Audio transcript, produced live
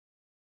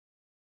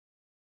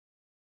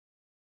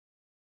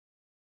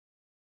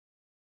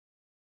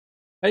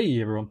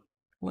Hey everyone,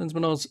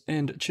 Lensman Oz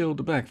and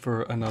Chilled back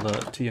for another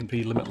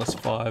TNP Limitless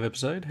 5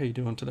 episode. How you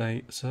doing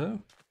today, sir?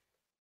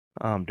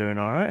 I'm doing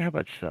all right. How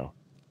about yourself?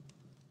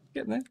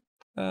 Getting there.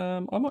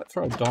 I might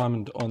throw a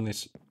diamond on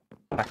this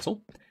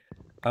axle.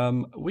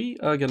 We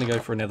are going to go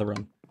for another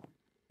run.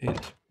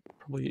 It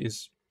probably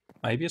is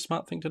maybe a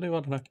smart thing to do, I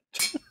don't know.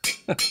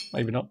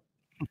 Maybe not.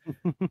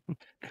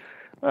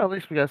 Well, at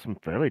least we got some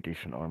fairly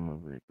decent armor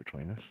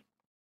between us.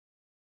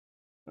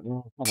 I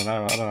don't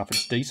know if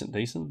it's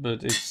decent,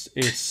 but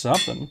it's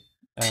something.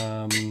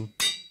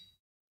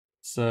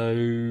 So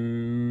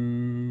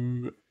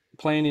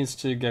plan is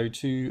to go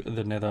to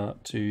the Nether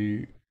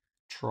to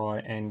try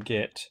and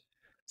get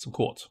some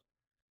quartz.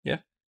 Yeah.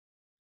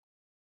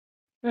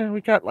 Yeah,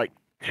 we got like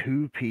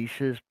two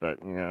pieces, but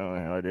you know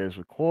how it is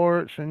with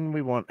quartz, and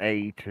we want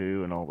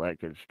A2 and all that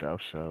good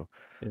stuff. So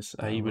Yes,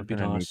 A we're would be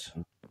gonna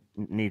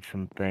need nice.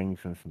 some things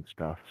and some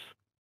stuffs.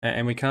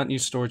 And we can't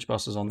use storage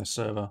buses on this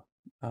server.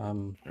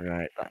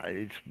 Right?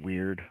 It's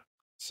weird.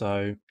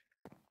 So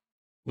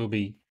we'll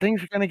be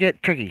Things are gonna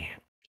get tricky.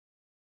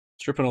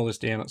 stripping all this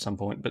down at some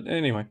point. But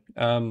anyway,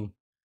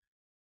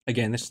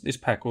 again, this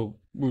pack we'll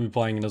be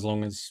playing it as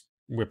long as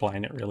we're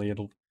playing it. Really,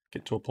 it'll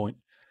get to a point.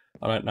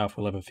 I don't know if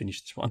we'll ever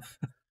finish this one.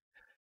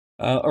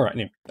 All right,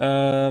 anyway,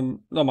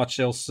 not much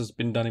else has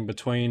been done in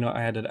between.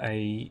 I added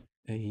a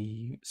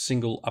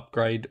single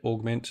upgrade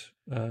augment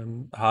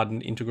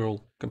hardened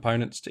integral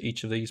components to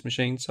each of these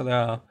machines, so they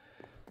are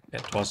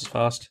about twice as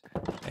fast.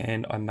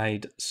 And I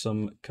made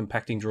some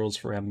compacting drawers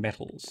for our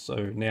metals. So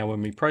now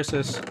when we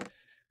process,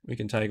 we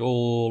can take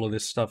all of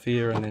this stuff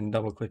here and then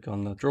double click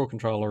on the drawer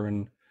controller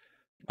and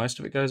most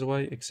of it goes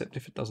away, except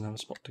if it doesn't have a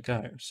spot to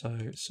go. So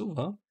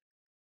silver.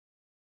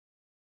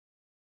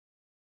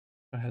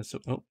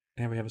 Oh,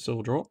 now we have a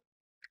silver drawer.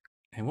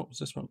 And what was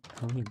this one?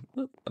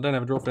 Oh, I don't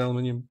have a drawer for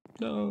aluminium.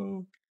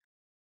 No.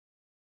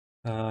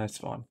 It's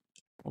fine.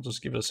 I'll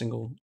just give it a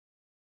single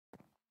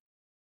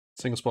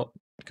spot.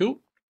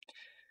 Cool.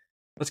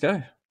 Let's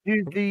go.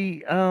 Do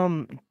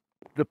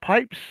the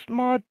pipes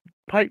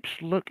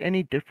look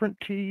any different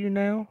to you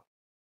now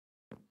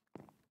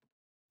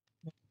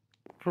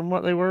from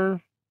what they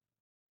were?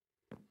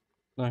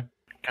 No.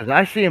 Because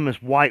I see them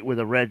as white with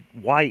a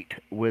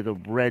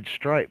red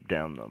stripe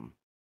down them.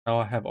 Oh,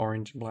 I have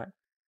orange and black.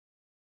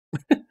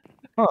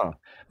 Huh.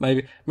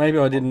 Maybe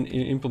I didn't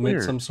implement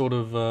Weird. some sort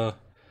of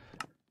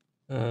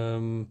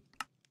um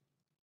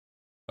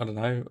I don't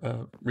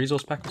know,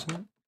 resource pack or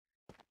something.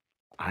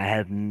 I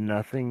have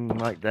nothing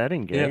like that Yeah,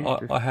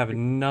 engaged. I have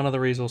none of the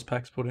resource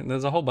packs put in.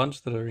 There's a whole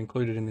bunch that are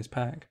included in this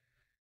pack.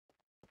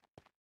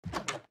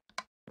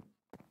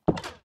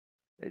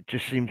 It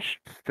just seems.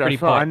 Pretty I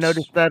pipes.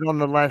 noticed that on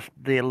the last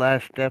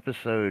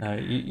episode.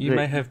 You That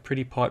may have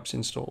pretty pipes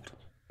installed.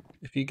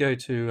 If you go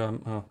to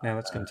oh, now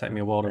that's going to take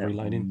me a while to that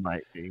reload in.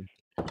 might be.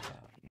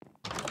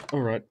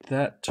 All right,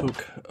 that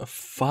took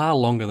far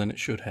longer than it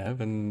should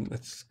have, and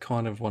that's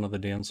kind of one of the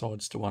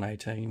downsides to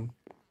 118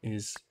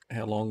 is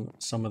how long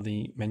some of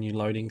the menu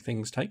loading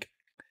things take.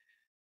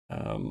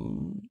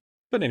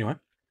 But anyway,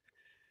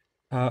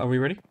 are we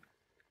ready?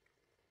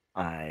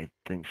 I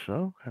think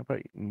so. How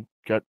about you?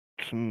 Got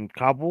some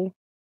cobble?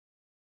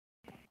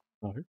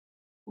 No, of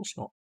course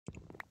not.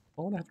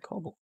 I want to have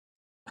cobble.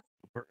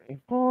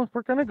 Well, if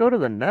we're gonna go to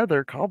the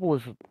Nether, cobble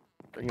is,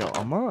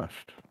 a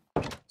must.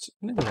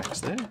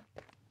 Netherrack's there.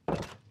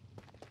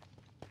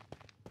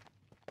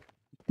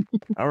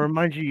 I'll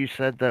remind you. You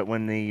said that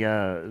when the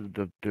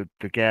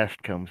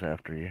ghast comes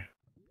after you.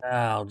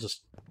 I'll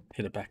just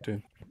hit it back to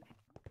him.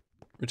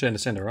 Return to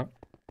center, right?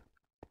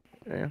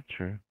 Yeah,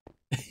 true.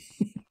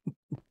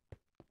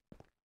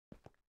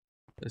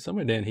 There's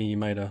somewhere down here you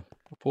made a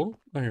portal.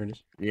 Oh, here it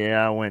is.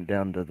 Yeah, I went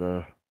down to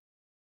the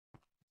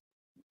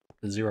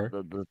The zero.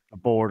 the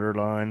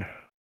borderline.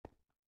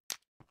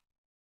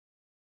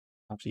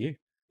 After you.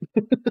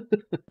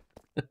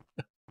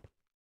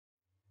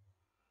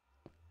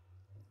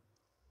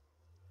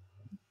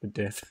 The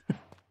death.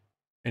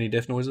 Any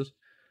death noises?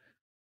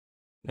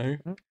 No?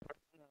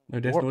 No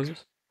death Warped.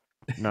 noises?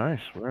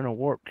 Nice. We're in a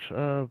warped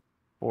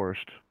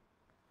forest.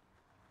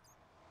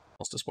 I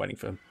was just waiting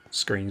for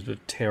screams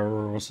of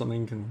terror or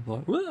something, and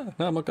like, no,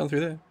 I'm not going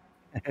through there.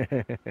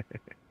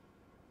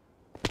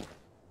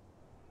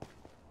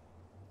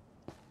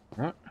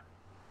 Right.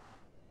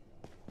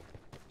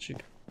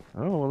 Shoot.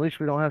 Oh, well, at least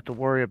we don't have to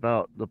worry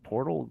about the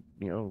portal,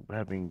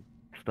 having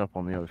stuff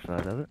on the other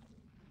side of it.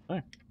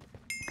 No.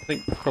 I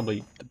think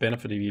probably the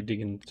benefit of you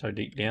digging so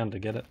deep down to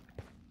get it.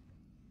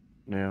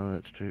 Yeah,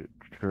 that's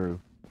true.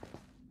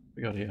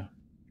 We got here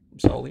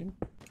some solium.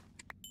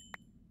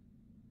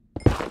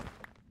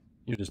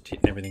 You're just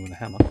hitting everything with a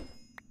hammer.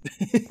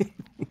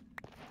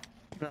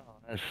 No,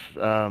 that's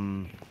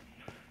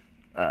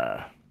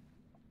uh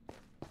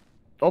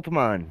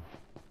Ultimine.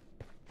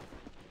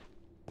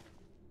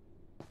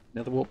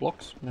 Nether warp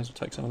blocks. May as well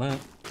take some of that.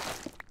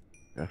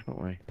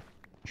 Definitely.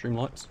 Shroom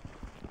lights.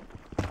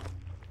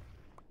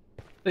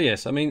 But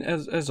yes, I mean,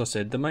 as I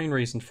said, the main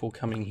reason for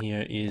coming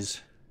here is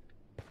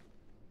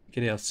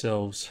get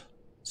ourselves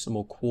some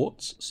more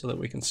quartz so that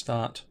we can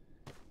start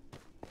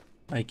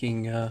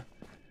making an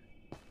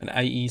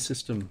AE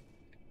system.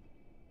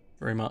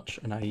 Very much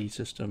an AE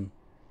system.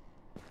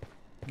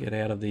 Get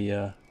out of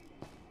the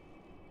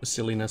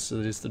silliness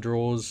that is the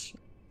drawers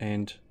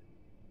and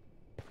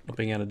not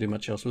being able to do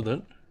much else with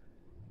it.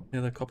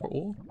 Another copper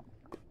ore.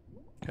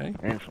 Okay.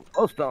 And some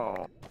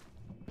glowstone.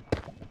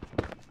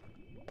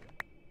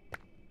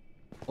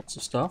 Lots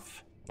of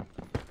stuff.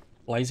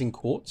 Blazing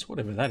quartz,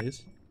 whatever that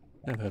is.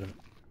 Never heard of it.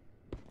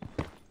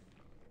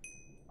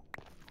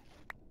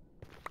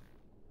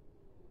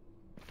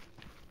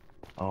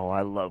 Oh,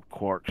 I love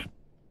quartz.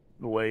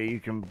 The way you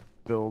can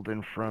build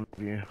in front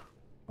of you.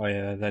 Oh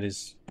yeah, that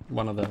is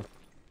one of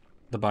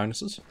the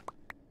bonuses.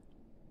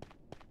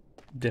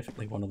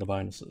 Definitely one of the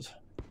bonuses.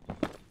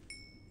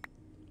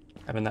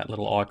 Having that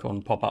little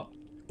icon pop up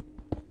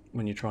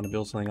when you're trying to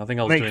build something. I think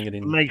I was doing it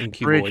in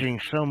Cuboid. Bridging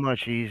so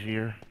much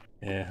easier.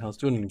 Yeah, I was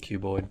doing it in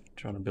Cuboid,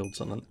 trying to build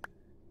something.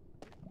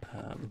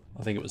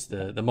 I think it was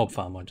the mob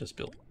farm I just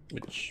built,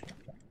 which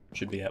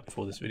should be out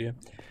before this video.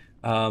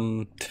 I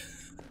don't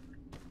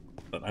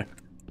know.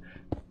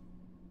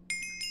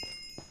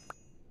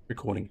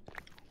 Recording.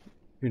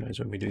 Who knows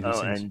when we do these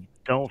things? And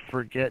don't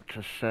forget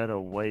to set a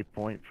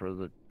waypoint for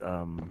the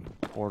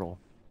portal.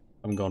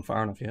 I haven't gone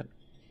far enough yet.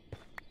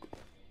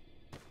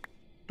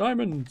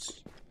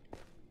 Diamonds!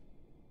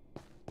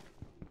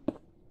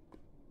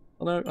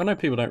 I know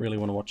people don't really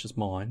want to watch us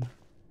mine,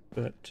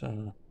 but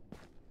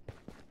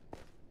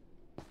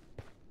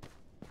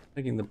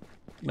making the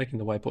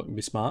waypoint would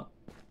be smart.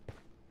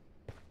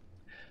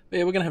 But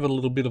yeah, we're going to have a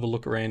little bit of a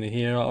look around in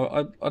here.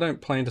 I don't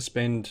plan to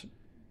spend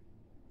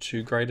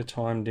too great a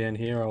time down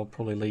here. I'll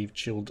probably leave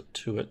chilled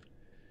to it.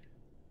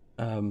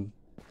 I'm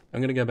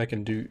going to go back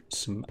and do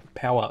some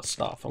power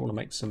stuff. I want to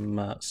make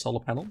some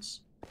solar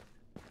panels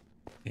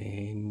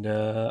and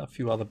a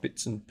few other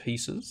bits and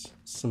pieces.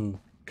 Some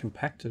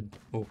compacted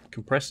or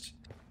compressed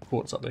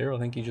quartz up there, I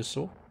think you just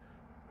saw.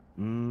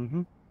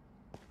 Mm-hmm.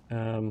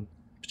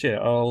 But yeah,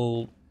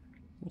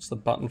 what's the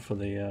button for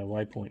the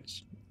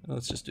waypoints?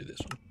 Let's just do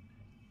this one.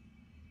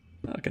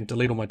 I can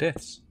delete all my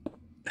deaths.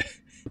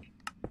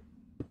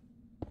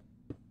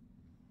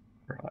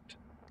 Right.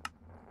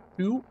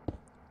 Cool.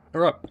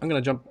 Alright, I'm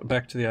going to jump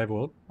back to the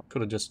overworld. I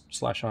could have just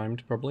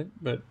 /homed probably,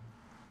 but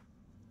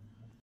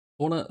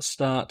I want to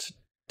start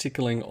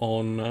tickling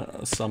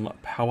on some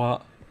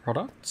power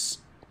products.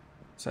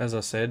 So as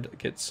I said,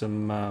 get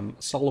some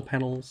solar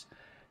panels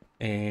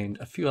and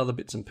a few other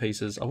bits and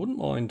pieces. I wouldn't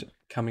mind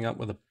coming up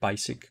with a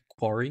basic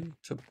quarry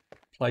to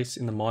place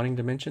in the mining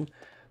dimension.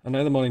 I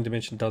know the mining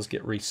dimension does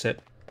get reset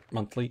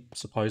monthly,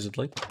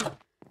 supposedly.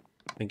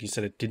 I think you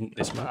said it didn't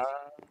this month.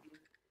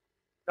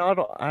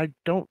 No, I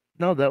don't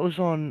know. That was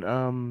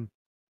on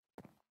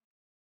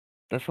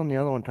that's on the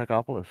other one,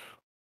 Techopolis.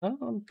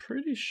 I'm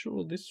pretty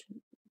sure this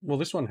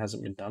one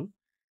hasn't been done.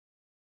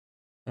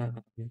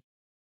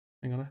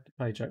 Hang on, I had the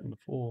page open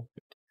before.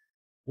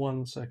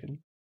 1 second.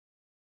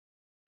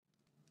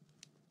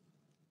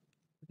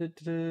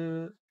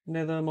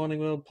 Nether, mining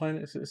world,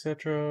 planets,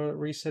 etc.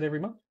 reset every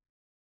month.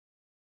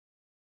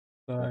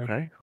 So,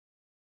 Okay.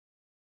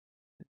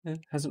 it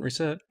hasn't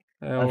reset.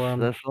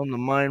 That's on the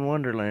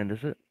MineWonderland,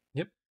 is it?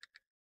 Yep.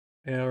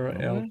 Our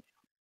Okay.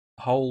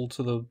 hole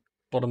to the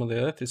bottom of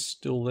the earth is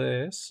still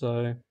there,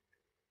 so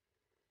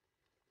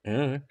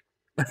yeah.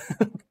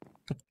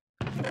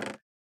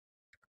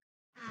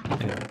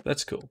 Anyway,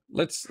 that's cool.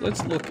 Let's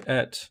look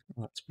at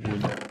that's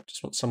wood.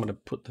 Just want someone to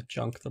put the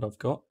junk that I've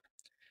got.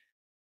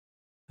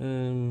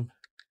 Room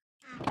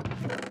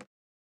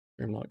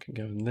light can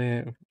go in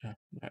there. No,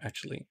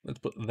 actually, let's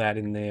put that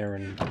in there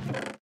and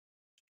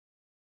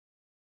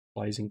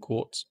blazing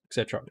quartz,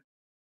 etc.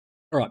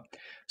 All right.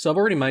 So I've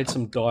already made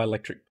some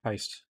dielectric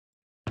paste.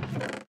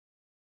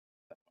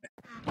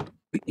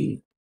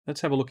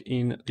 Let's have a look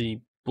in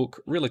the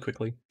book really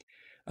quickly.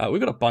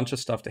 We've got a bunch of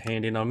stuff to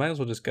hand in. I may as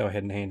well just go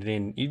ahead and hand it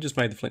in. You just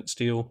made the flint and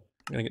steel.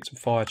 I'm going to get some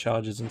fire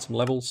charges and some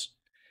levels.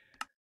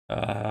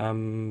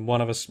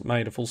 One of us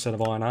made a full set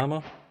of iron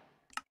armor.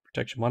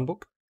 Protection 1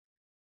 book.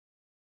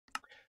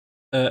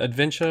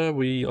 Adventure,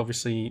 we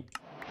obviously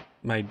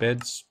made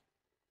beds.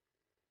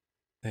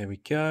 There we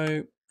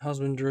go.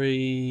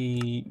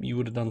 Husbandry, you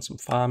would have done some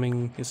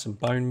farming. Here's some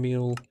bone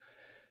meal.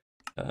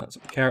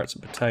 Some carrots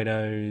and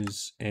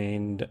potatoes.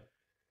 And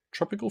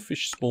tropical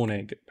fish spawn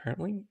egg,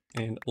 apparently.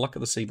 And luck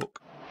of the sea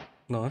book.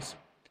 Nice.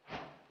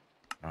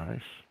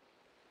 Nice.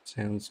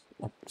 Sounds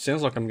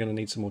like I'm going to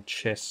need some more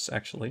chests,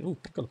 actually. Oh,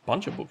 I've got a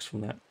bunch of books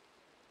from that.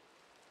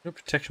 Got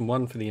protection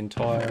 1 for the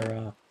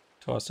entire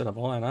set of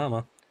iron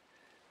armor.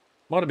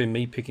 Might have been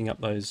me picking up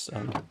those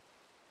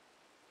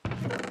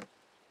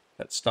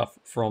that stuff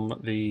from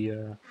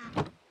the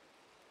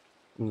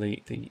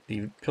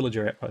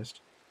pillager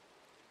outpost.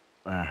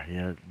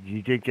 Yeah,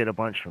 you did get a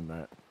bunch from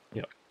that.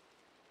 Yep.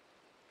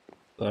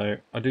 So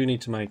I do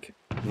need to make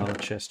another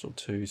chest or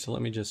two. So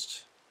let me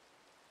just.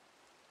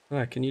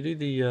 Can you do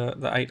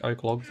the 8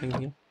 oak log thing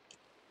here?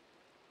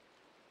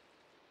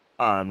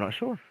 I'm not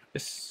sure.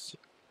 Yes.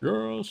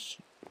 Yes.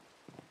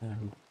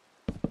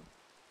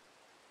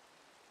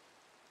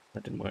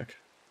 That didn't work.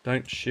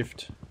 Don't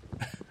shift.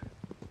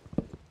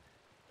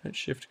 Don't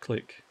shift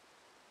click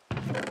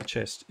the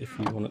chest if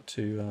you want it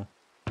to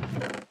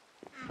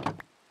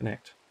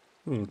connect.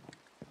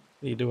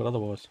 You do it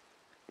otherwise.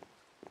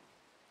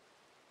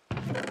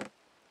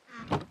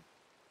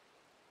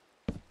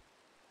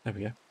 There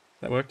we go.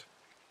 That worked.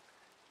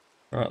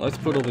 Alright, let's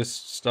put all this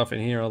stuff in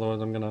here,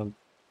 otherwise I'm gonna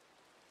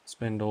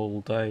spend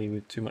all day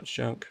with too much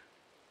junk.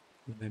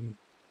 And then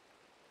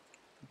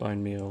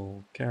bone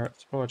meal,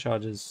 carrots, power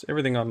charges,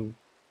 everything I'm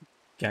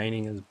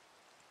gaining as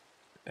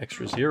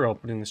extras here, I'll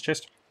put in this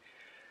chest.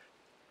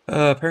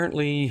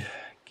 Apparently,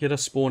 get a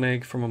spawn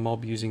egg from a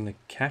mob using the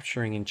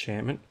capturing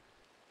enchantment.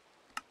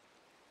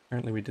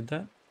 Apparently we did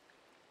that.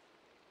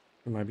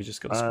 Or maybe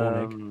just got a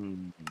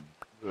spawn egg.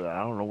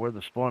 I don't know where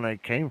the spawn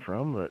egg came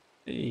from, but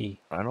Hey,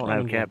 I don't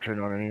have capturing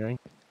on anything.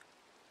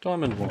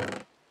 Diamond one.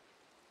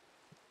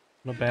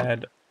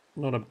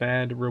 Not a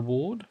bad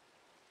reward.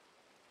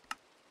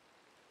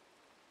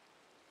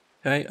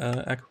 Okay,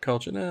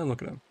 agriculture. Now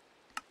look at them.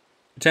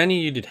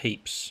 Britannia, you did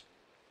heaps.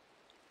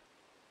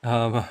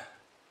 So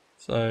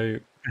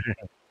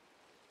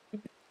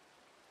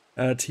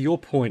to your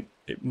point,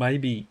 it may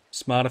be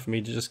smarter for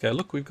me to just go,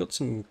 look, we've got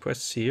some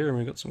quests here, and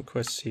we've got some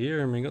quests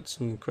here, and we've got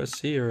some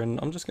quests here, and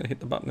I'm just going to hit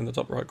the button in the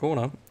top right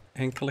corner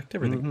and collect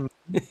everything.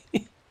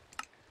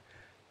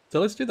 So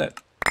let's do that.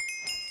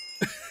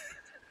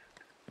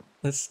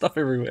 There's stuff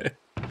everywhere.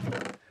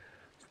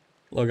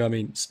 Like, I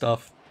mean,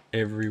 stuff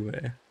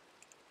everywhere.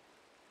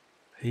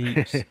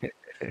 Heaps.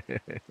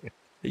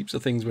 Heaps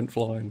of things went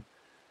flying.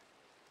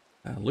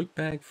 Loot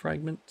bag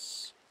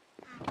fragments.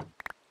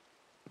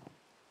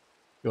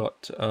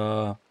 Got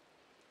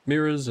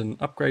mirrors and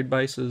upgrade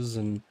bases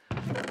and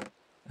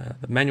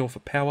the manual for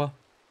power.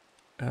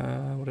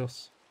 What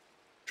else?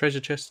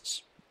 Treasure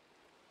chests.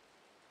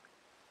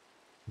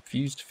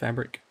 Infused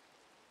fabric.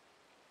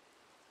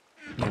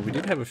 Yeah, we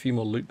did have a few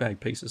more loot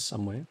bag pieces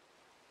somewhere.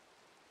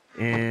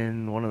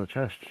 In one of the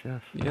chests,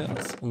 yes.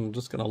 Yes, I'm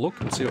just going to look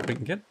and see what we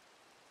can get.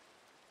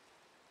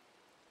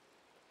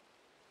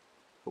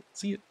 Oh,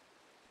 see it.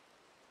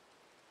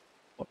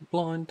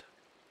 Blind.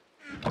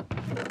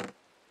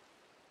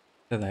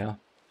 There they are.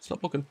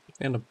 Stop looking.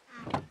 Found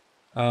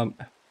them.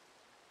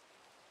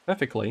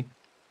 Perfectly.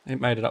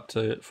 It made it up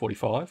to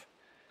 45.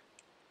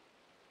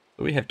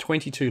 So we have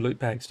 22 loot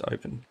bags to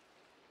open.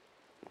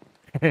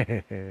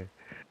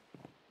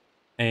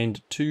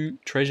 And 2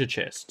 treasure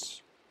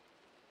chests.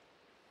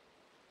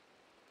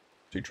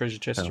 2 treasure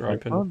chests are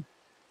open. Fun.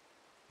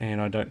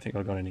 And I don't think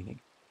I got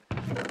anything.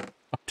 I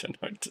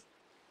don't know.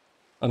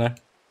 Oh no,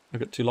 I've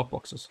got 2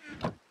 lockboxes.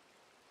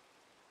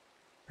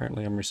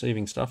 Apparently I'm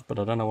receiving stuff, but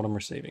I don't know what I'm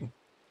receiving.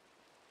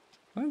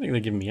 I don't think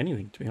they're giving me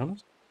anything, to be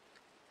honest.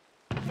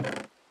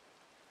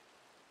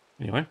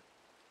 Anyway.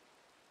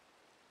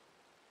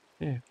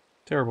 Yeah,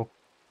 terrible.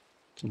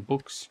 Some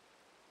books.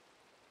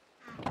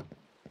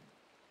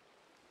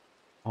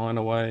 Iron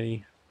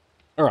away.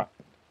 Alright.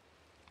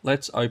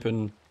 Let's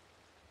open...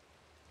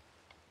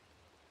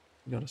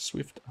 We got a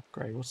swift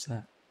upgrade. What's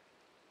that?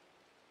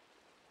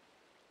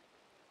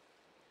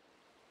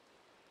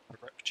 A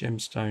rope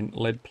gemstone,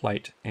 lead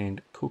plate,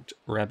 and cooked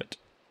rabbit.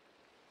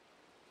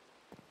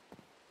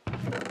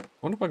 I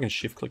wonder if I can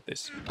shift click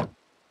this.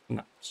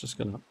 No, it's just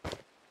gonna...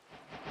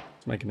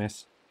 Let's make a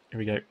mess. Here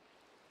we go.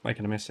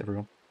 Making a mess,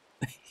 everyone.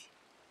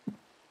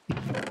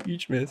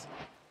 Huge mess.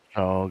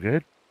 All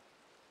good.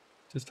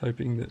 Just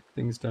hoping that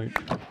things don't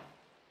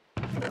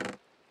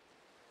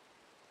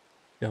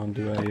go and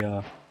do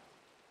a...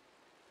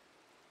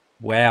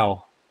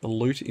 Wow, the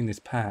loot in this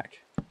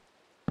pack.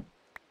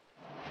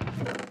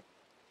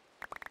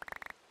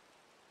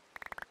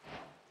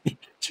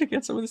 Check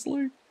out some of this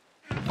loot.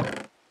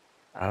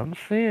 I'm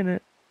seeing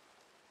it.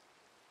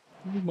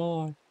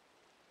 Oh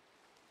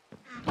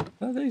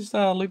my. These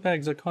loot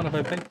bags are kind of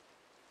OP.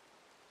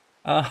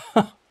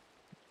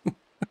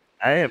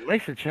 Hey, it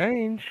makes a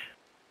change.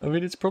 I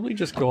mean, it's probably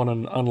just gone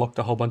and unlocked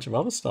a whole bunch of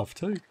other stuff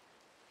too.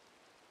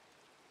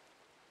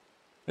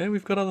 Yeah,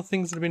 we've got other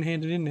things that have been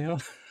handed in now.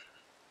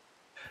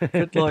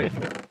 But like,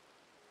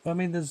 I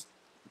mean, there's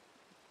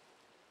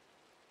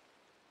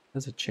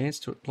a chance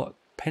to like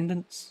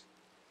pendants,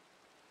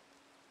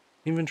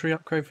 inventory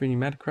upgrade for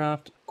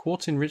pneumaticraft,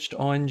 quartz enriched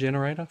iron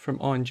generator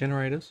from iron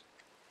generators.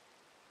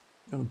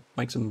 Gonna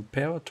make some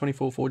power,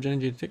 24 forge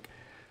energy to tick.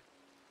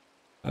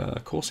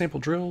 Core sample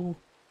drill.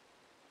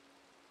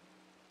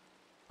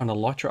 An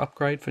elytra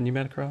upgrade for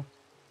pneumaticraft.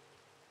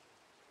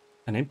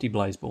 An empty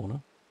blaze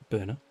burner.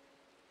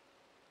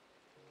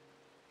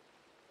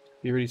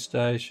 Purity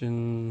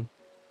station.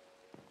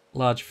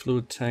 Large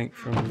fluid tank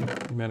from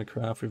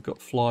pneumaticraft. We've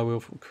got flywheel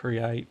from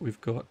Create. We've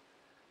got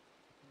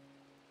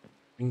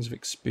rings of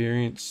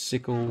experience,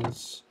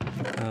 sickles.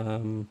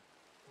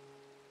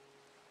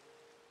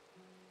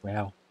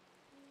 Wow.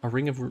 A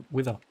ring of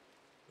wither.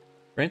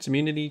 Grants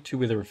immunity to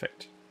wither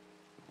effect.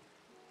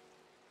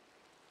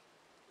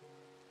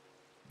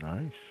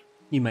 Nice.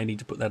 You may need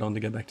to put that on to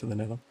go back to the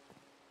nether.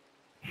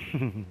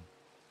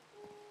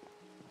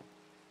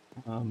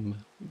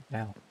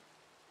 Wow.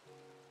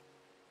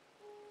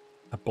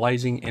 A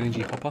blazing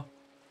energy hopper.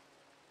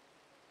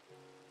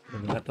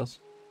 Whatever that does.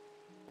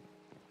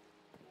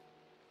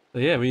 So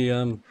yeah, we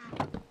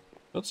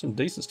got some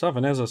decent stuff,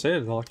 and as I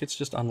said, like it's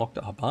just unlocked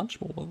a bunch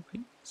more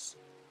things.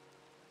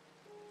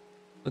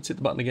 Let's hit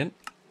the button again.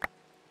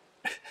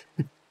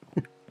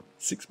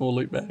 6 more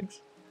loot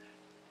bags.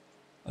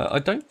 I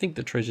don't think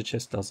the treasure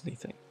chest does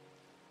anything.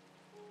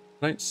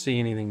 I don't see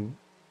anything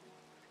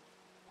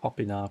pop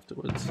in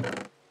afterwards.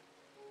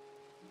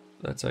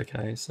 That's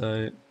okay.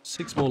 So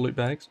 6 more loot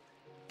bags.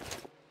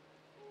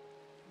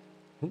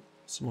 Ooh,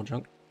 some more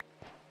junk.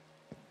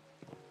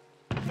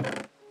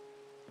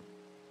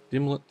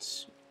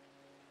 Dimlets.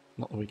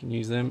 Not that we can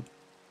use them.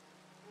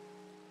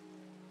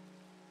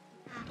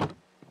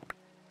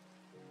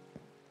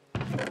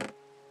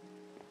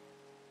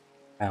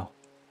 Ow.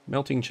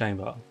 Melting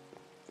chamber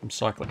from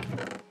Cyclic.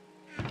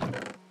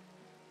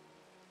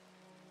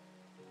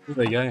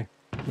 There you go.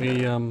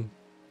 We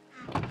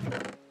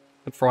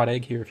put fried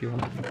egg here if you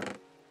want.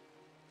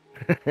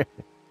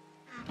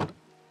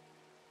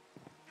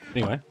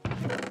 Anyway.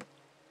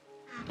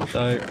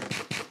 So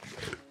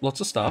lots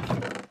of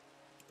stuff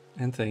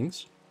and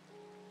things.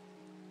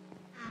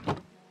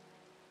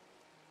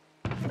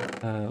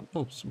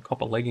 Oh, some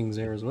copper leggings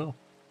there as well.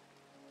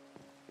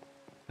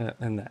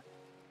 And that.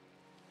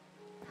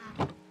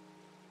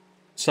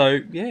 So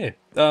yeah,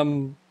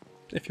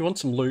 if you want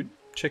some loot,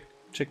 check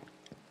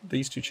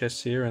these 2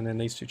 chests here and then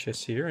these 2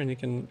 chests here, and you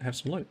can have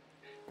some loot.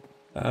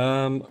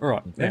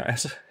 Alright, Okay. now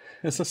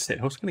as I said,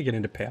 I was going to get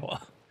into power.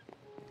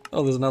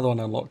 Oh, there's another one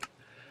unlocked.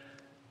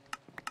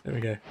 There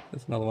we go.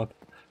 There's another one.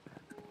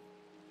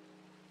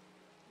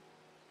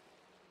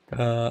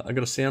 I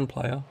got a sound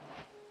player,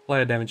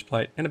 player damage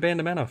plate, and a band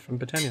of mana from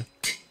Britannia.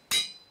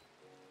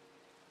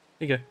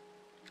 Here you go.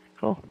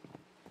 Cool.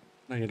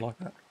 No, you'd like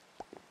that.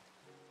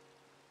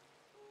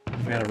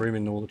 I'm out of room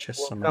in all the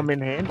chests. Will come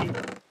in handy.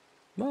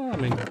 No, I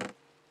mean,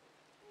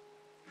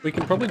 we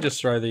can probably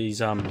just throw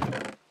these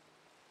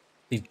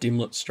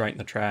dimlets straight in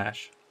the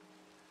trash,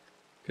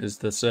 because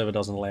the server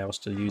doesn't allow us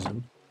to use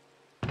them.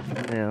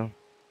 Yeah.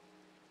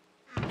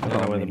 I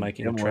don't know whether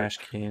making a trash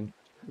can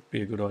would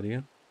be a good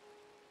idea.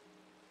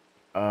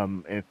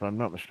 If I'm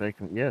not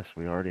mistaken, yes,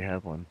 we already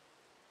have one.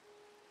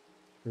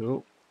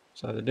 Cool.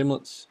 So the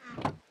dimlets.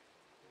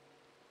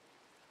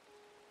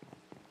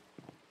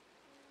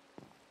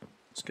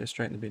 Let's go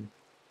straight in the bin.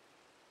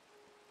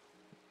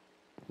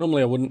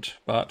 Normally I wouldn't,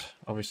 but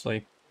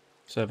obviously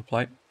server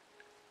plate.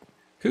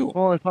 Cool.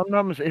 Well, if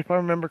I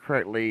remember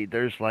correctly,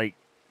 there's like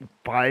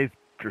 5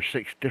 or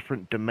 6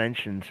 different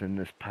dimensions in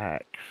this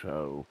pack.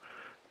 So,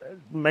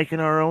 making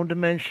our own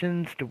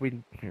dimensions, do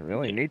we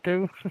really need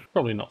to?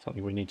 Probably not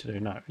something we need to do.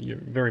 No,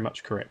 you're very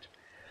much correct.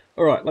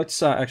 All right,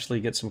 let's actually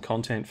get some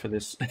content for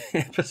this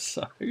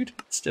episode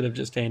instead of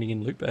just handing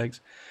in loot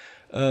bags.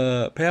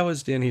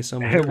 Power's down here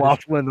somewhere.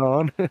 Waffling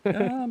on.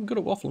 I'm good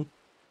at waffling.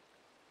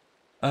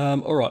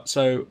 All right,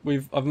 so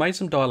I've made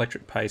some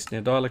dielectric paste.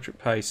 Now, dielectric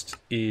paste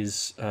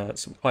is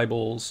some clay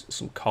balls,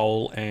 some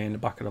coal, and a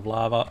bucket of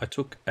lava. I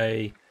took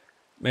a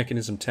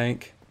mechanism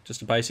tank,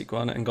 just a basic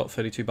one, and got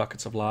 32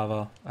 buckets of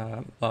lava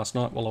last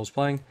night while I was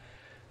playing.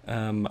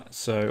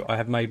 So I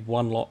have made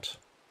 1 lot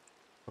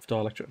of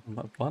dielectric.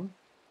 One?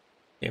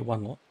 Yeah,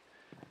 1 lot.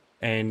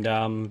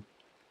 And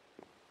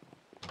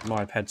might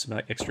have had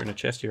some extra in a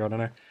chest here, I don't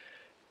know.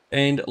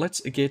 And let's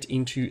get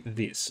into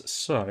this.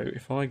 So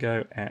if I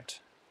go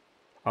at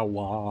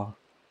power,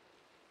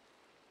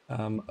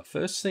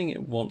 first thing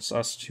it wants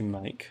us to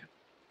make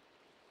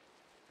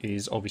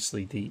is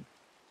obviously the...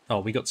 Oh,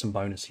 we got some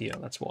bonus here.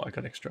 That's why I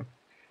got extra.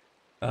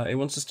 It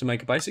wants us to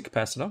make a basic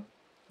capacitor,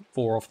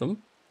 4 of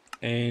them,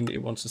 and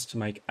it wants us to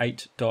make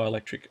 8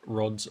 dielectric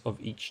rods of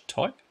each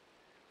type.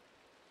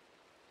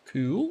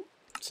 Cool.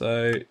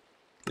 So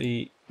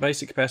the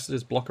basic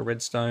capacitors, block of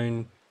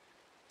redstone,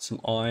 some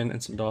iron,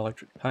 and some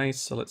dielectric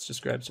paste. So let's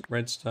just grab some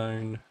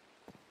redstone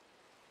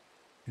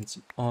and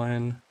some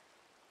iron.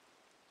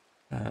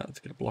 Let's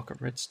get a block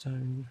of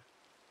redstone.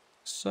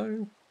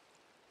 So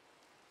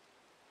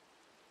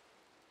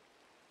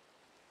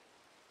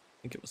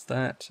I think it was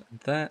that and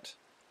that.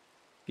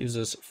 Gives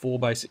us 4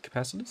 basic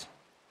capacitors.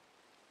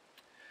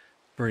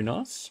 Very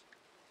nice.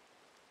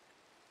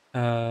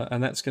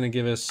 And that's going to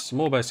give us some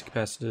more basic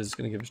capacitors,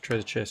 going to give us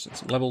treasure chests and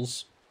some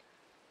levels.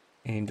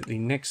 And the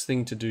next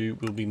thing to do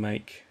will be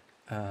make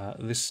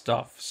this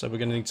stuff. So we're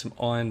going to need some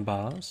iron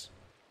bars.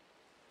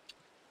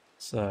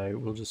 So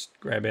we'll just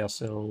grab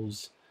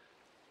ourselves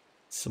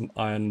some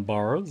iron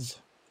bars.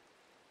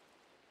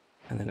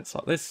 And then it's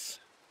like this,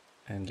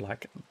 and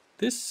like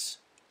this.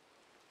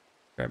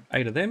 Grab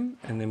 8 of them,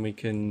 and then we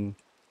can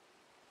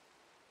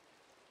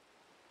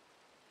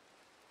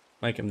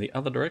make them the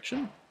other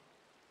direction.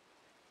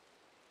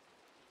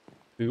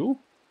 Cool.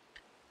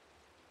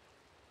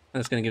 And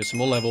it's going to give us some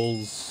more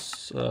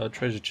levels,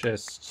 treasure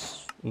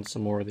chests, and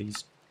some more of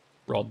these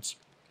rods.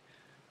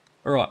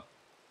 Alright.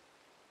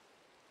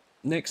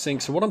 Next thing,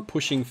 so what I'm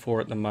pushing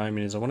for at the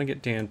moment is I want to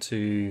get down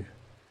to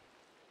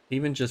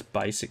even just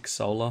basic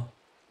solar.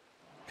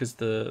 Because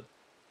the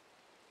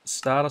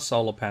starter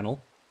solar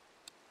panel...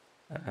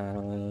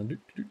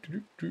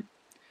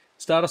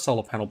 starter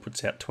solar panel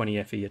puts out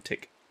 20 FE a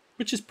tick,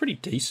 which is pretty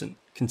decent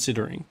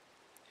considering.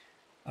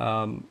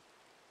 and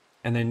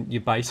then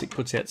your basic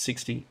puts out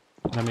 60.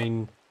 And I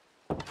mean,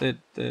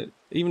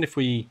 even if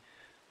we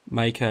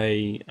make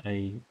a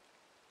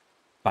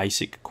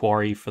basic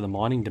quarry for the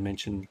mining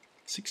dimension,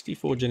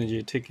 64 energy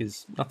a tick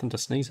is nothing to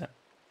sneeze at.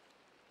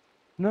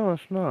 No,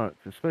 it's not.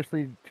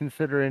 Especially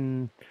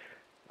considering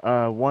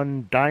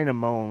one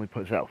dynamo only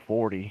puts out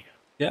 40.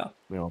 Yeah.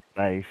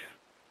 Base.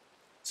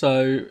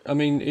 So I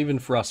mean, even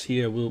for us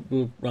here,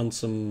 we'll run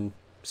some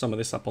of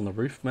this up on the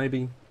roof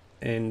maybe,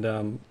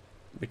 and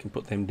we can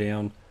put them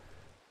down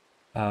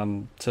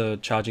to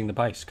charging the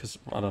base, because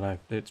I don't know,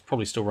 it's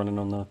probably still running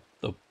on the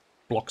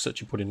blocks that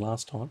you put in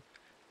last time.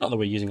 Not that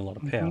we're using a lot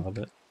of power,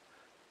 but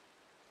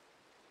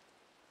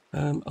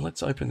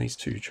let's open these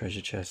 2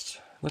 treasure chests.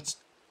 Let's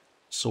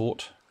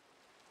sort.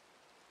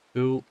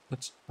 Cool.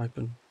 Let's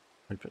open.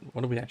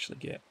 What do we actually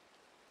get?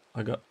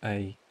 I got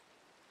a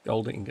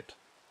gold ingot,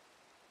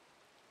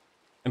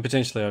 and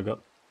potentially I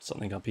got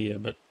something up here,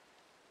 but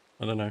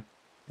I don't know.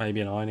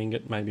 Maybe an iron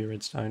ingot, maybe a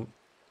redstone.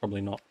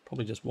 Probably not.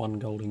 Probably just 1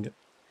 gold ingot.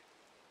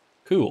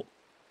 Cool.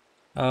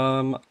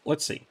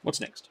 Let's see.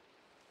 What's next?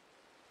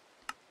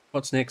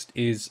 What's next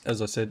is,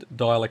 as I said,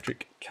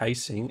 dielectric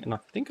casing, and I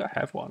think I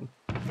have one.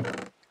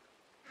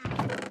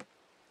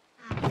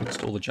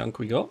 Next, all the junk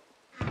we got.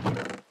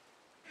 I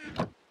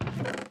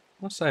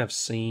must say I've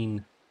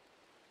seen.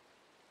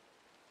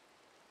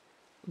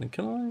 Then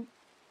can I?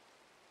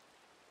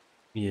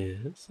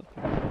 Yes.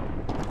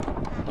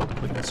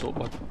 We can sort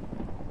by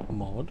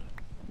mod.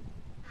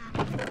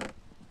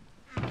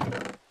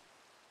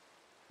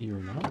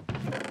 Uranite,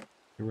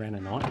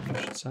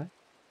 I should say.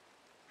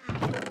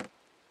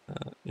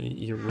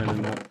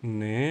 Uranite.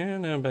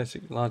 No,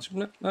 basic large.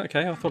 No,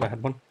 okay, I thought I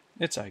had one.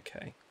 It's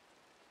okay.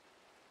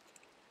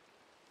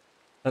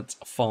 That's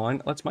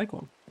fine. Let's make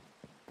one.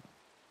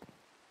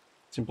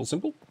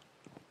 Simple.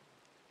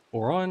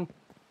 4 iron.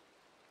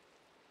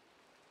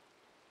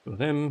 2 of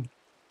them.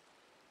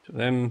 2 of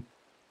them.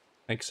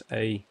 Makes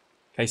a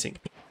casing.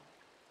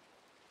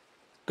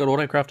 Got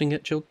auto crafting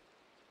yet, Chilled?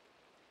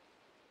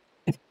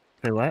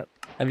 Say what?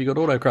 Have you got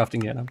auto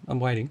crafting yet? I'm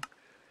waiting.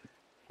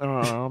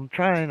 I'm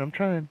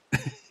trying.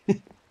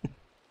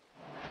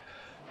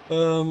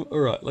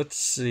 Alright, let's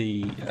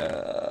see.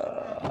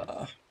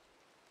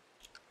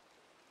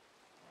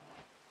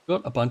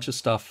 Got a bunch of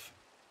stuff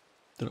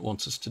that it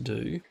wants us to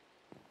do.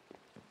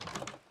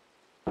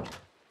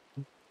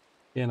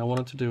 Yeah, and I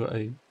wanted to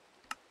do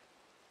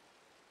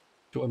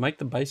do I make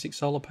the basic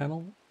solar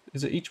panel?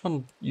 Is it each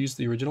one use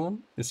the original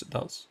one? Yes, it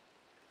does.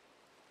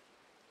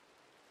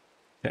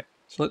 Okay,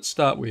 so let's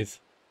start with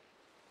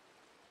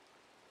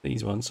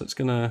these ones. So we're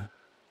gonna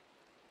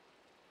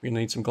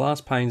need some glass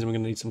panes, and we're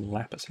gonna need some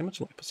lapis. How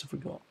much lapis have we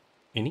got?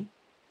 Any?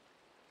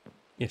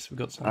 Yes, we've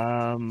got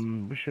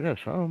some. We should have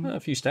some. A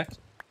few stacks.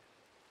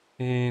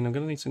 And I'm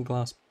gonna need some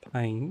glass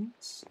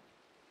panes.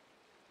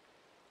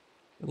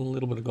 A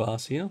little bit of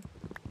glass here.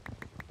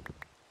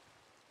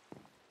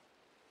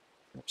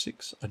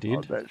 6, I did.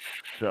 Oh, that's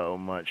so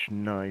much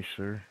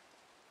nicer.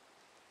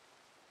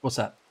 What's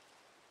that?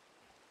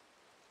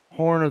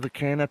 Horn of the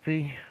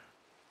canopy.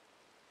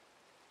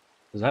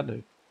 What does that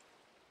do?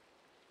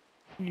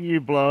 You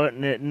blow it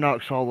and it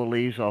knocks all the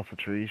leaves off the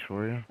trees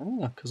for you.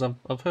 Oh, because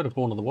I've heard of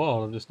Horn of the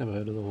Wild, I've just never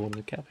heard of the Horn of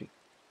the Cappy.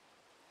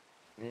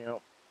 Yeah.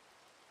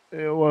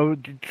 Well,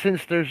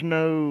 since there's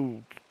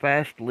no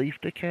fast leaf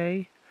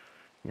decay,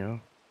 you know.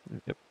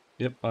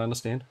 Yep, I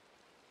understand.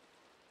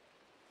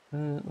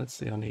 Let's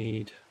see, I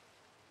need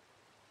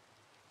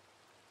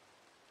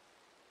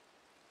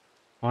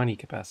tiny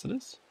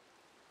capacitors.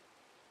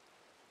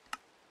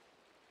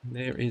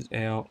 There is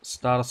our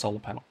starter solar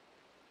panel.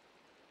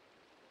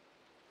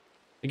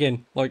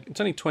 Again, like, it's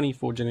only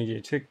 24 energy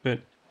a tick, but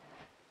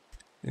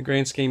in the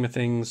grand scheme of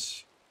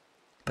things,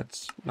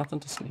 that's nothing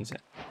to sneeze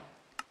at.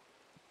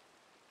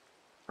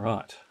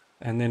 Right,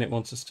 and then it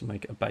wants us to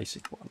make a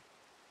basic one.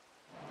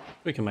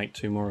 We can make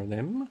 2 more of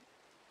them.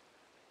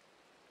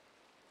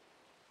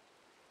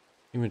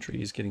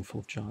 Inventory is getting full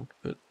of junk,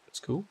 but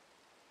it's cool.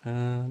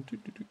 So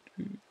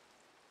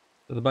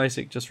the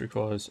basic just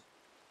requires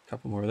a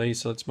couple more of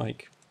these, so let's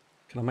make...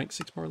 Can I make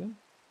 6 more of them?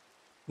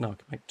 No, I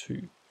can make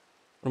 2.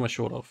 What am I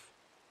short of?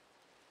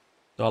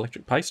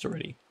 Dielectric paste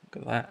already.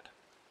 Look at that.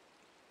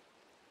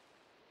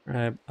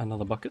 Grab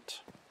another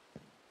bucket.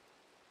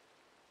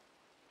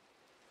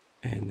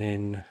 And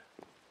then...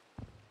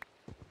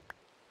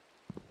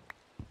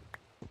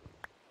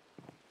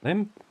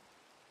 them.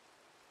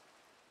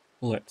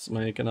 Let's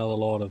make another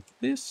lot of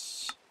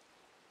this.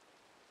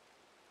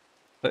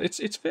 But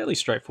it's fairly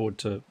straightforward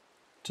to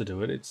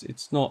do it.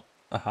 It's not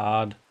a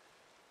hard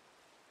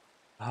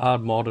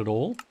mod at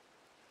all.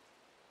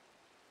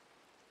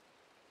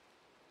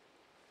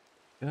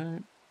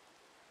 Okay.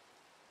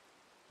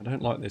 I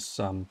don't like this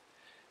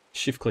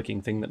shift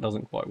clicking thing that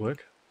doesn't quite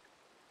work.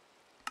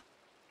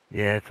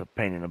 Yeah, it's a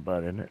pain in the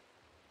butt, isn't it?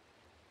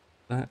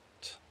 That.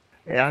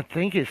 Yeah, I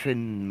think it's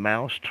in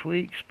mouse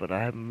tweaks, but I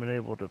haven't been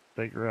able to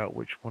figure out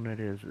which one it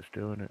is that's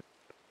doing it.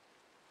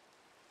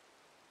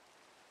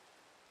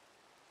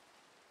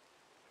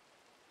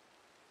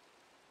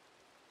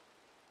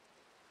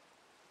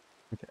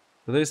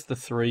 So there's the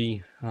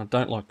 3. I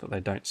don't like that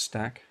they don't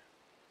stack.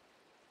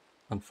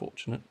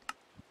 Unfortunate.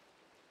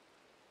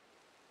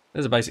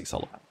 There's a basic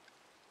solar panel.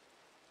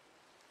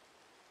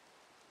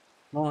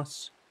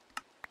 Nice.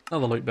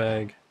 Another loot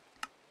bag.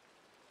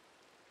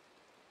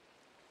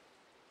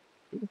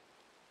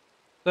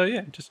 So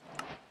yeah, just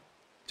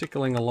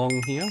tickling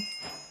along here.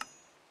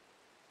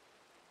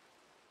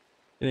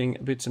 Getting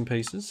bits and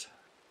pieces.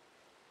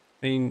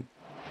 I mean,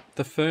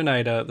 the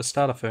Fernator, the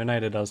starter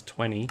Fernator does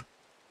 20.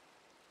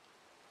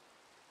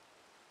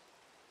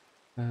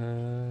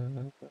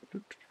 And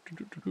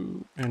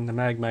the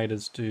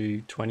Magmators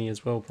do 20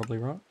 as well, probably,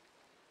 right?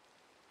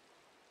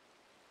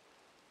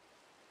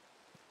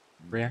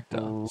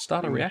 Reactor.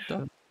 Start a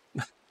reactor?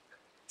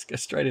 Let's go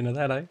straight into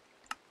that, eh?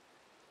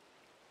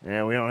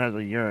 Yeah, we don't have the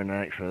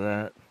Urinax for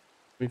that.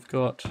 We've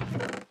got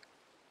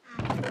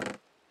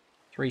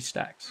 3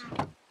 stacks.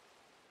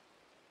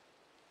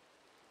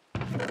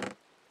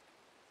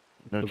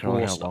 No The telling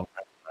war how stuff. long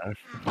that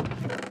lasts.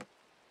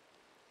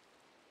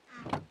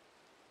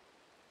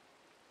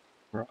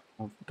 Right,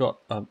 I've got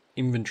an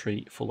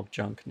inventory full of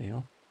junk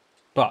now.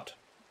 But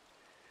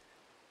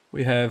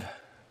we have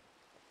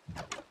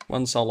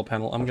 1 solar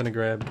panel. I'm going to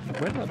grab...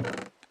 Where did I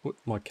put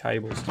my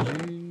cables?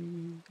 Did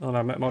you... Oh no,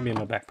 it might be in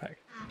my backpack.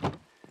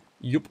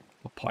 Yup,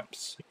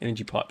 pipes,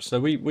 energy pipes.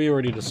 So we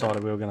already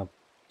decided we were going to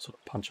sort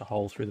of punch a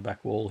hole through the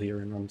back wall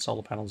here and run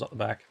solar panels up the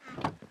back.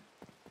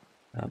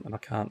 And I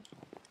can't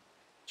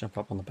jump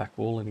up on the back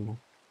wall anymore.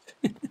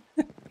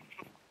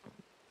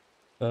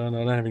 No, I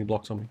don't have any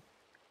blocks on me.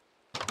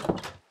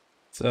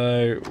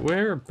 So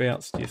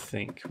whereabouts do you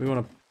think? We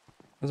want to,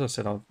 as I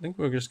said, I think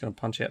we're just going to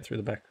punch out through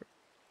the back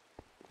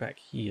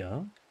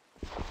here.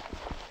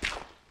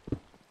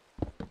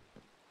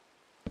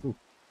 Ooh.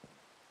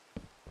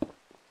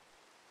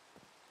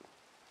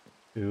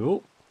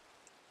 Cool.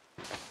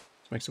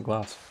 Let's make some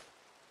glass.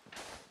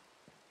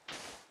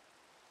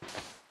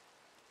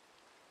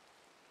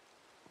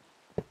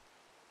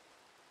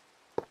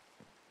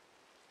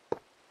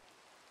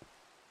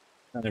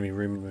 Don't have any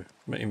room in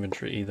my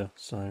inventory either,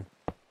 so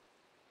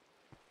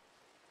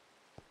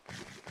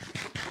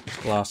there's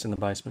glass in the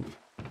basement.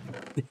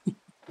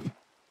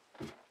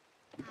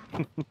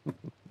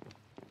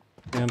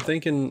 Now I'm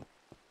thinking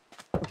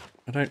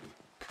I don't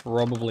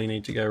probably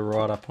need to go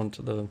right up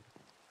onto the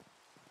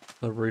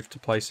roof to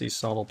place these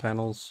solar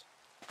panels.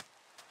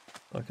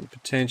 I can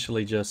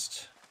potentially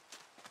just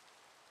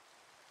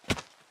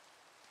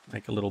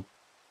make a little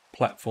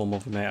platform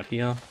of them out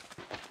here.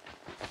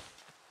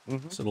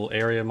 This little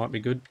area might be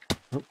good.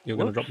 Oh, you're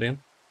going to drop down?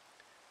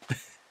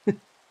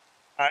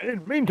 I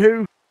didn't mean to.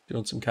 Do you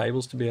want some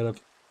cables to be able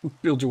to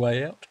build your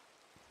way out?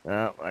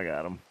 Oh, I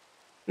got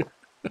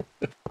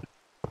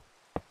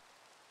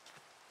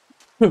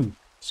them.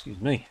 Excuse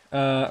me.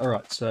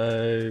 Alright,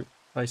 so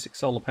basic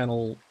solar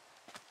panel.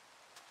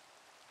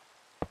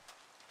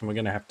 And we're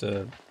going to have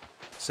to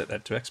set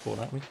that to export,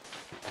 aren't we?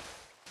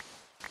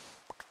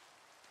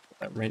 Put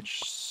that wrench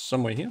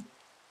somewhere here.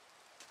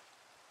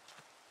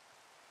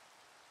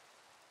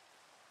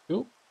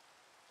 Cool.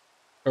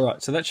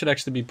 Alright, so that should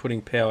actually be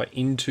putting power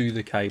into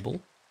the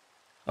cable.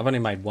 I've only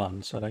made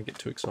 1, so don't get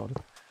too excited.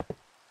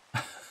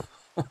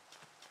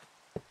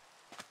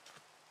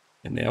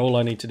 And now all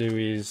I need to do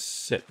is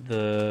set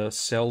the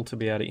cell to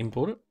be able to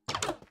import it.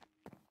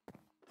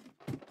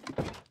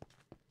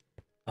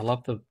 I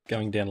love the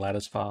going down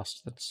ladders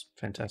fast. That's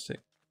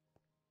fantastic.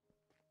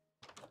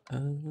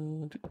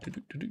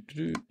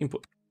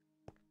 Input.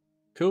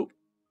 Cool.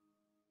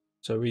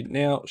 So we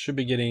now should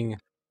be getting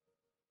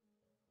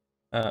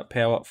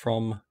power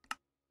from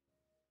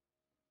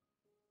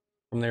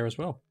there as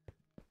well.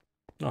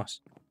 Nice.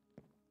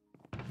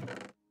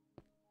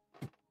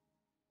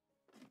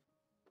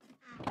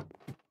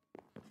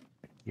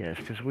 Yes,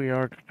 because we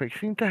are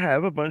fixing to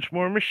have a bunch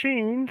more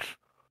machines.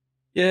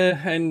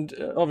 Yeah, and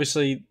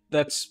obviously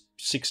that's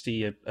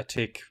 60 a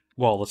tick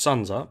while the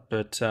sun's up,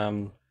 but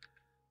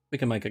we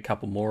can make a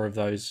couple more of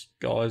those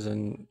guys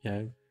and, you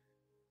know,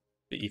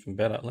 be even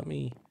better. Let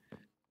me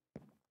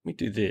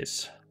do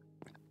this.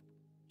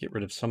 Get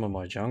rid of some of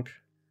my junk.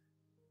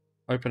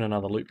 Open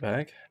another loot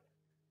bag.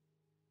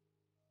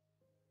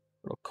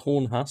 Got a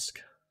corn husk.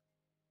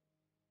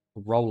 A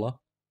roller.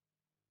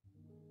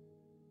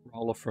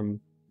 Roller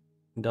from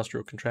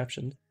Industrial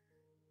Contraption.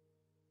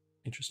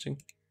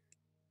 Interesting.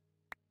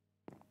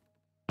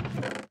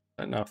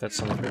 Don't know if that's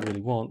something we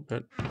really want,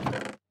 but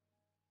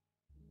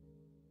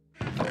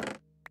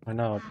I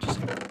know I've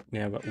just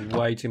now got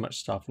way too much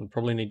stuff and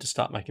probably need to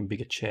start making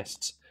bigger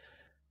chests.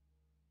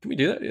 Can we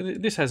do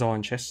that? This has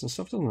iron chests and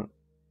stuff, doesn't it?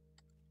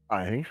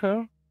 I think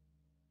so.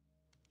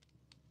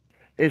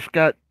 It's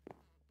got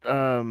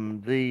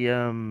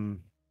the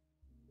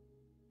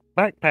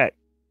backpack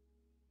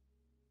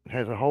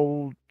has a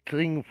whole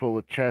thing full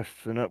of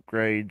chests and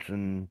upgrades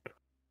and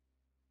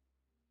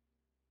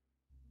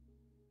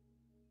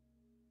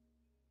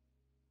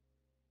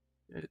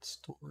It's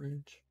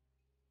storage.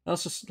 I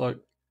was just like,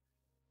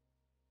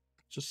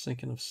 just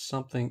thinking of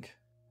something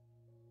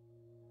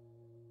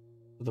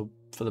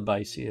for the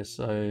base here.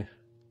 So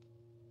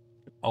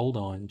old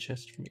iron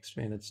chest from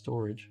expanded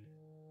storage.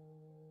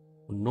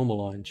 Or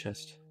normal iron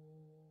chest.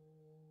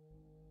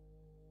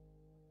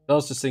 I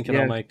was just thinking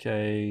I'll make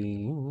a...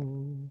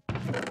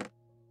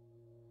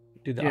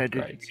 do the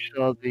upgrades. You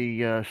saw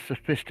the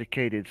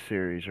sophisticated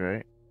series,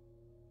 right?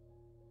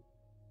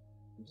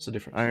 What's the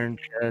difference? Iron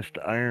chest,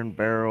 iron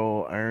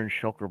barrel, iron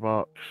shulker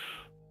box.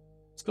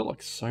 It's got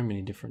like so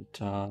many different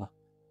and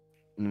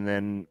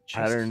then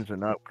chests. Patterns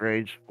and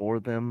upgrades for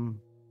them.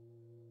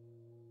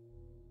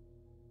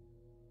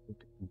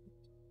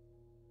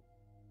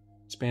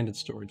 Expanded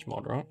storage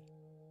mod, right?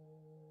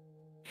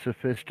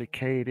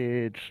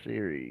 Sophisticated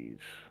series.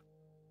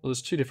 Well,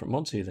 there's 2 different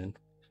mods here then.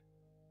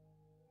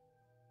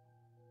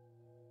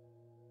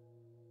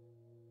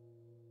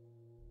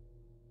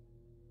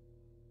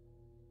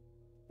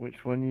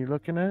 Which one are you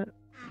looking at?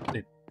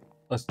 I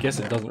guess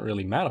it doesn't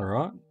really matter,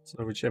 right?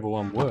 So whichever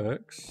one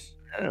works.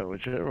 Yeah,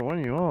 whichever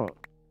one you want.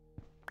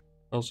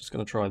 I was just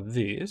going to try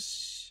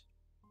this.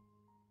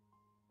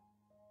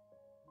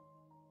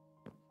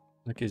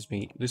 That gives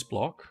me this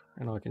block,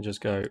 and I can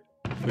just go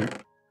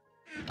boop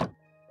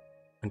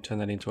and turn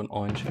that into an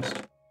iron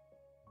chest.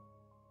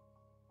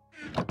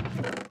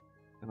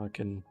 And I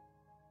can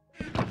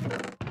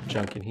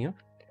junk in here.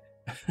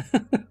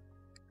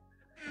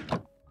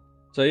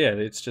 So yeah,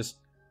 it's just...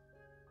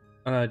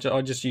 I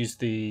just use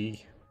the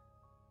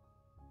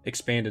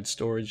expanded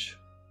storage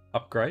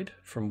upgrade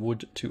from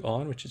wood to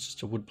iron, which is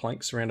just a wood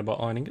plank surrounded by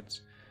iron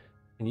ingots.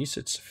 And you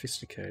said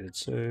sophisticated,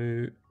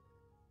 so...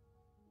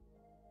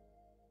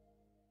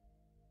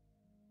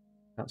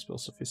 Can't spell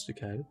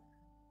sophisticated.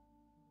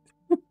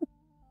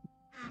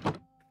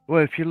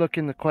 Well, if you look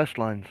in the quest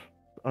lines,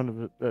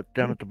 under the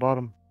down at the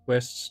bottom.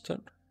 Quests.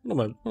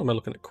 What am I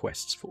looking at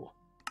quests for?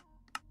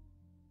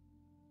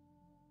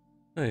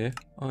 Oh yeah,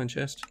 iron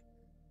chest.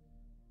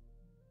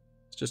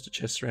 It's just a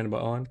chest surrounded by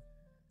iron.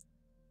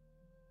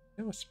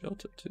 How I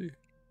spelt it too.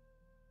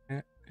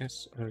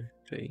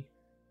 S-O-P.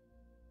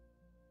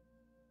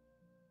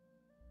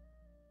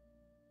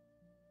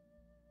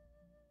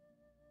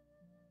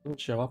 It'll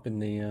show up in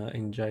the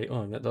in J.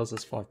 Oh, that does.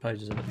 There's 5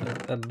 pages of it.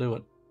 That'll do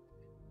it.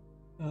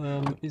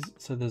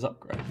 So there's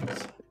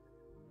upgrades.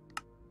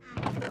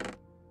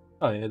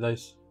 Oh yeah,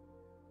 those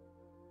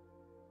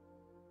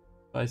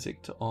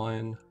basic to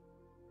iron.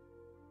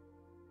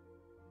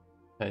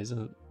 Okay, there's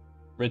a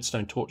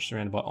redstone torch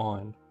surrounded by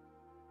iron.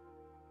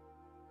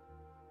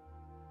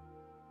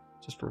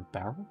 Just for a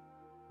barrel?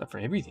 Is that for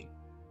everything?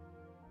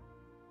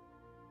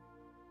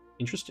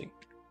 Interesting.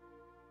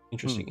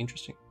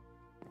 Interesting.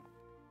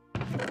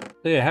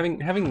 So yeah, having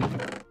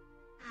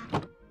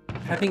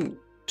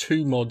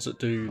 2 mods that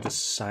do the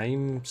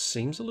same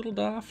seems a little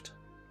daft.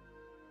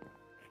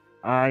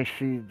 I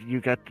see you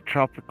got the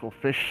tropical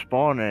fish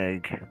spawn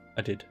egg.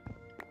 I did.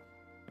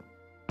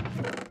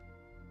 Let's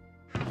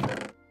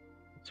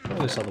try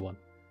this other one.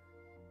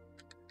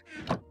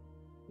 Let's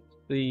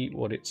see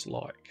what it's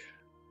like.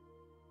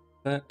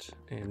 That,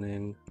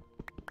 and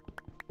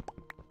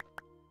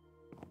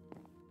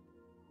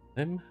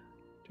then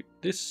do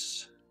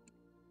this.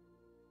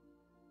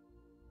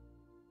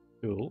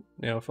 Cool.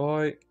 Now if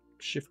I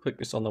shift click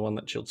this on the one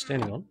that Chill's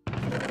standing on,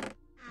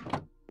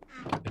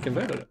 it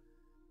converted it.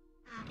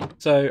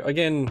 So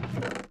again,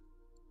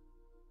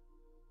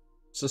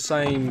 it's the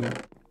same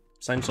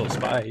sort of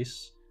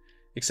space,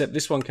 except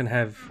this one can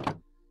have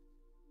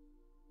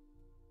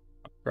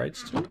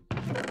upgrades to it.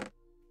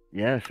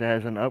 Yes, it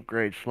has an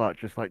upgrade slot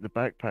just like the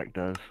backpack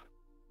does.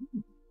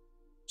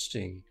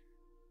 Interesting.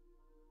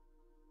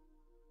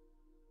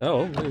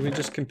 Oh, we're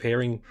just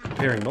comparing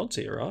mods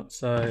here, right?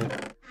 So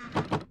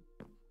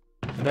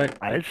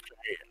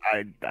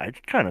I'd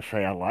kind of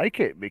say I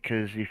like it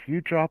because if you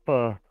drop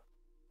a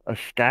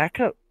stack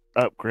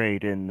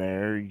upgrade in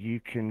there, you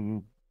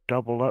can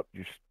double up,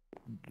 just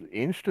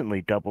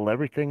instantly double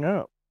everything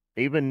up.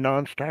 Even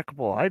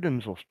non-stackable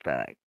items will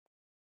stack.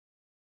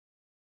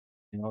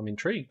 I'm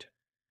intrigued.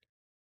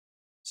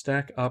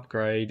 Stack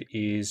upgrade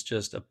is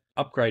just a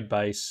upgrade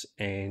base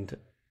and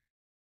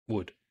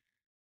wood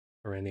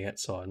around the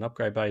outside. An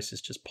upgrade base is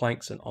just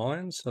planks and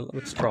iron. So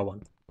let's try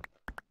one.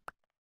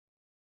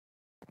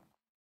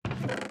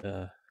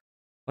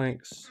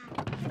 Planks.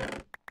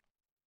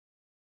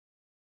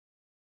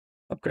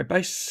 Upgrade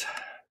base.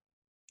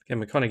 Again,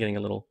 we're kind of getting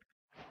a little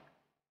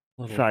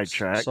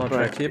sidetrack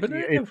here, but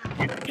it's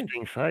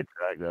interesting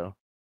sidetrack though.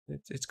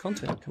 It's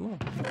content. Come on,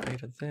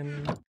 beta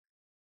them.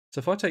 So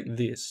if I take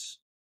this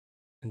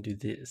and do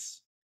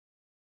this,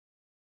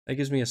 that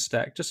gives me a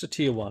stack, just a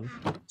tier 1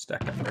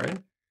 stack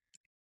upgrade.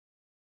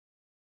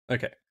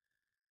 Okay,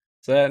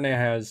 so that now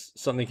has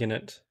something in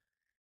it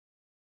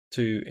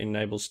to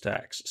enable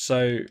stacks.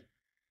 So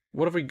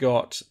what have we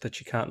got that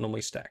you can't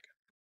normally stack?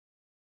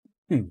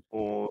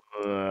 Or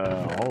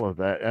all of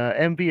that.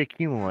 MV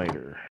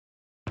accumulator.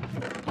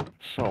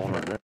 So one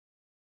of that.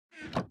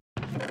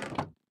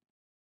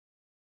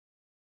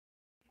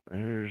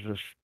 There's this.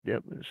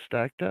 Yep, it's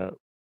stacked up.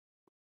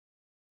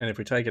 And if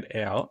we take it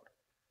out,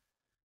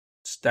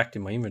 it's stacked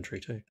in my inventory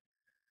too.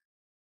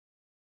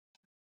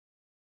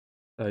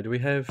 So do we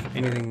have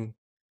anything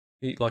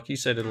Like you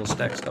said, it'll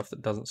stack stuff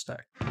that doesn't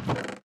stack.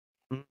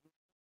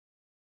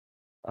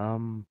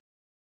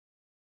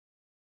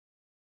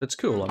 It's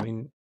cool. I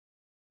mean,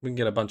 we can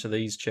get a bunch of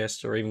these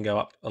chests or even go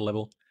up a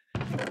level.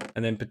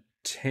 And then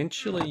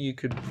potentially you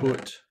could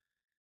put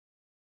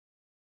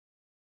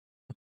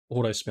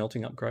auto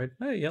smelting upgrade.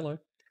 Hey, yellow.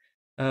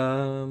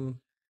 Here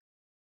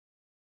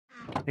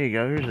you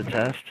go. Here's a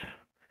test.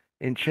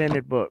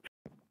 Enchanted books.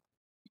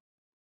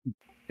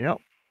 Yep.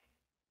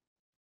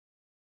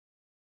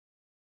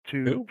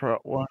 Cool.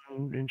 One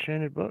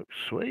enchanted book.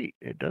 Sweet.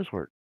 It does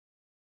work.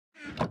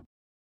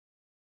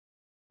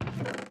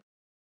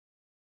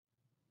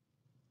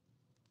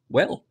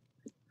 Well,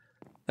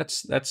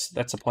 that's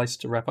a place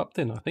to wrap up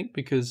then, I think,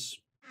 because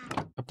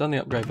I've done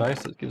the upgrade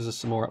base. It gives us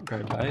some more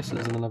upgrade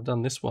bases, and then I've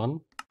done this one.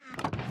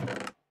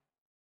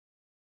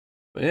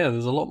 But yeah,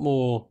 there's a lot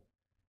more.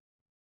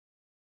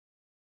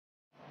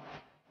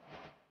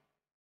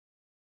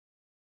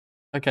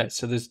 Okay,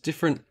 so there's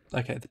different.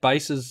 Okay,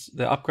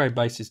 the upgrade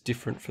base is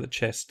different for the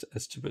chest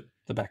as to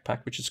the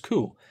backpack, which is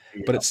cool.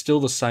 Yep. But it's still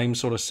the same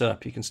sort of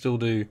setup. You can still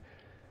do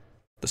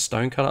the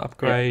stonecutter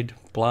upgrade,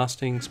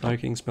 blasting,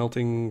 smoking,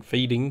 smelting,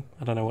 feeding.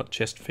 I don't know what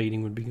chest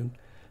feeding would be good.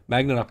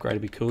 Magnet upgrade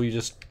would be cool. You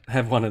just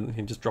have one and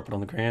you just drop it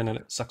on the ground and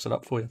it sucks it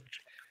up for you.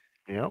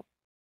 Yep.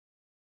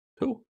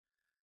 Cool.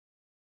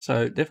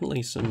 So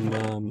definitely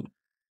some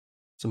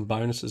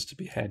bonuses to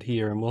be had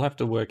here, and we'll have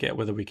to work out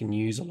whether we can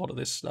use a lot of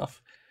this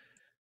stuff.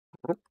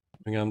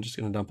 I'm just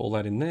going to dump all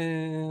that in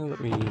there. Let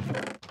me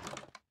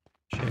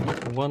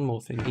check one more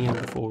thing here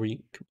before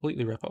we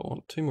completely wrap up. I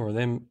want 2 more of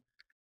them.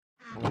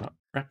 I'm going to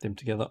wrap them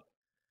together,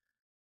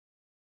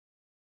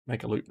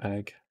 make a loot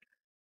bag,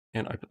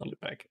 and open the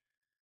loot bag.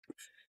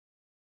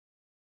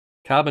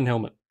 Carbon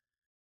helmet.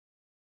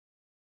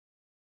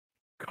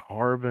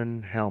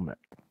 Carbon helmet.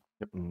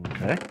 Yep.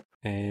 Okay.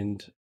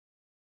 And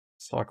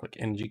cyclic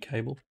energy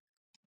cable.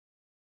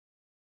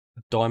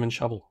 A diamond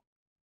shovel.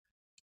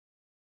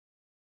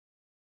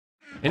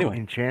 Anyway.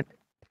 Enchant?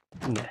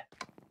 Nah.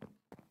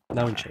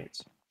 No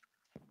enchants.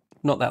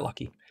 Not that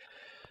lucky.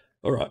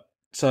 Alright.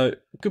 So,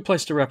 good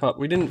place to wrap up.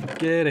 We didn't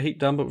get a heap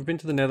done, but we've been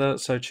to the nether,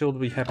 so Chilled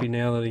will be happy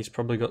now that he's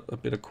probably got a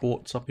bit of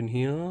quartz up in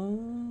here.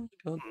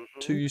 Got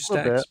 2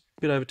 stacks,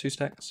 a bit over 2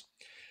 stacks.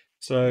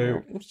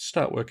 So, we'll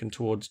start working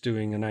towards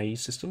doing an AE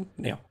system.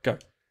 Now, go.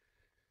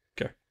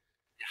 Go.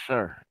 Yes,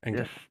 sir. And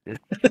yes,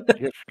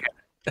 yes.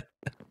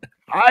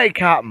 Aye,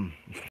 Captain.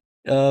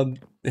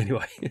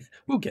 Anyway,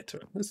 we'll get to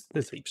it.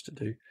 There's heaps to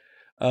do.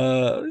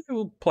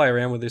 We'll play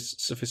around with this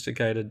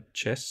sophisticated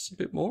chests a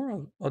bit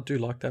more. I do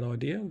like that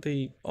idea.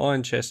 The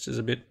iron chest is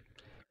a bit,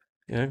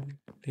 neither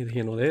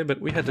here nor there, but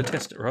we had to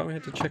test it, right? We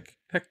had to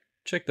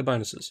check the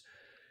bonuses.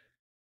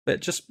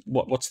 But just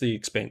what's the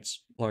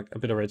expense? Like a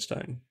bit of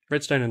redstone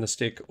and a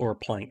stick, or a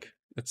plank.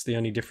 That's the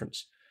only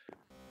difference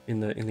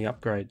in the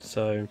upgrade.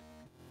 So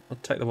I'll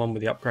take the one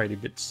with the upgraded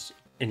bits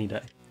any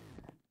day.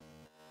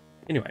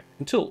 Anyway,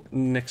 until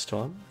next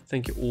time,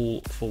 thank you all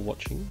for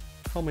watching.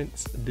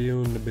 Comments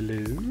down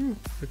below.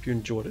 Hope you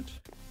enjoyed it.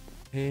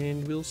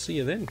 And we'll see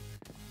you then.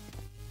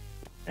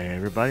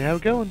 Everybody have a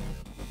good one.